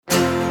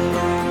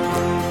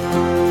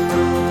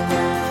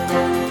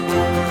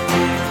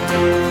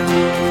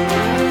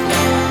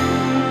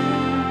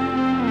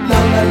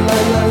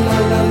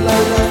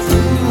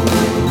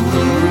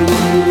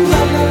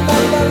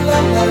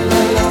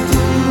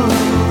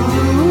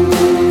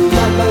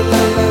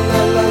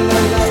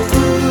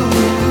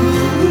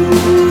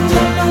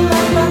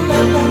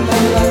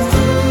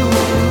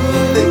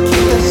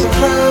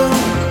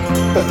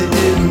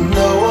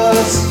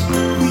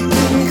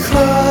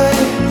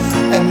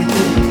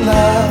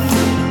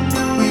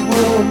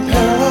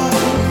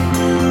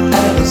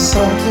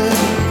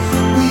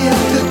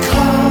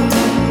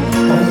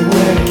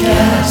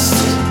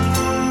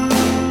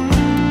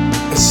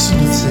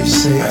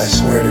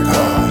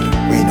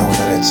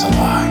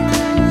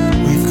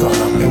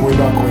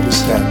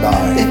stand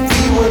by. If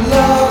we were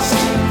lost,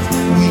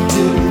 we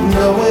didn't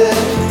know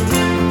it.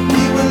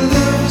 We were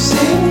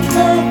losing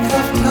track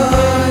of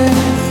time.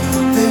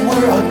 They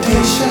were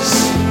audacious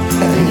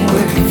and they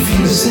were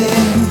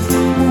confusing.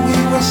 We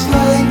were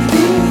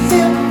slightly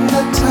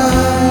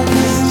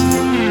hypnotized.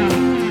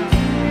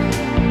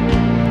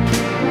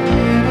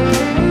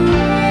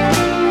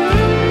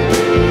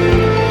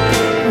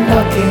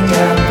 Knocking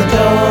at the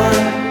door.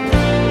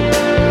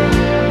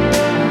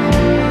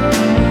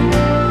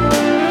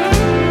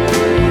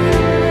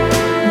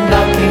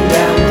 Knocking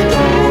down the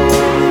door.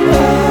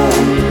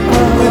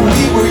 When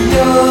we were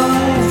young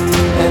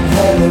and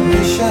had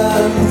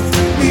ambition,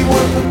 we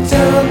were put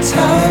down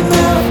time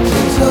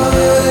after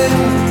time.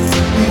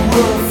 We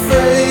were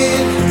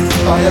afraid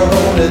by our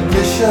own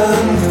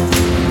admission.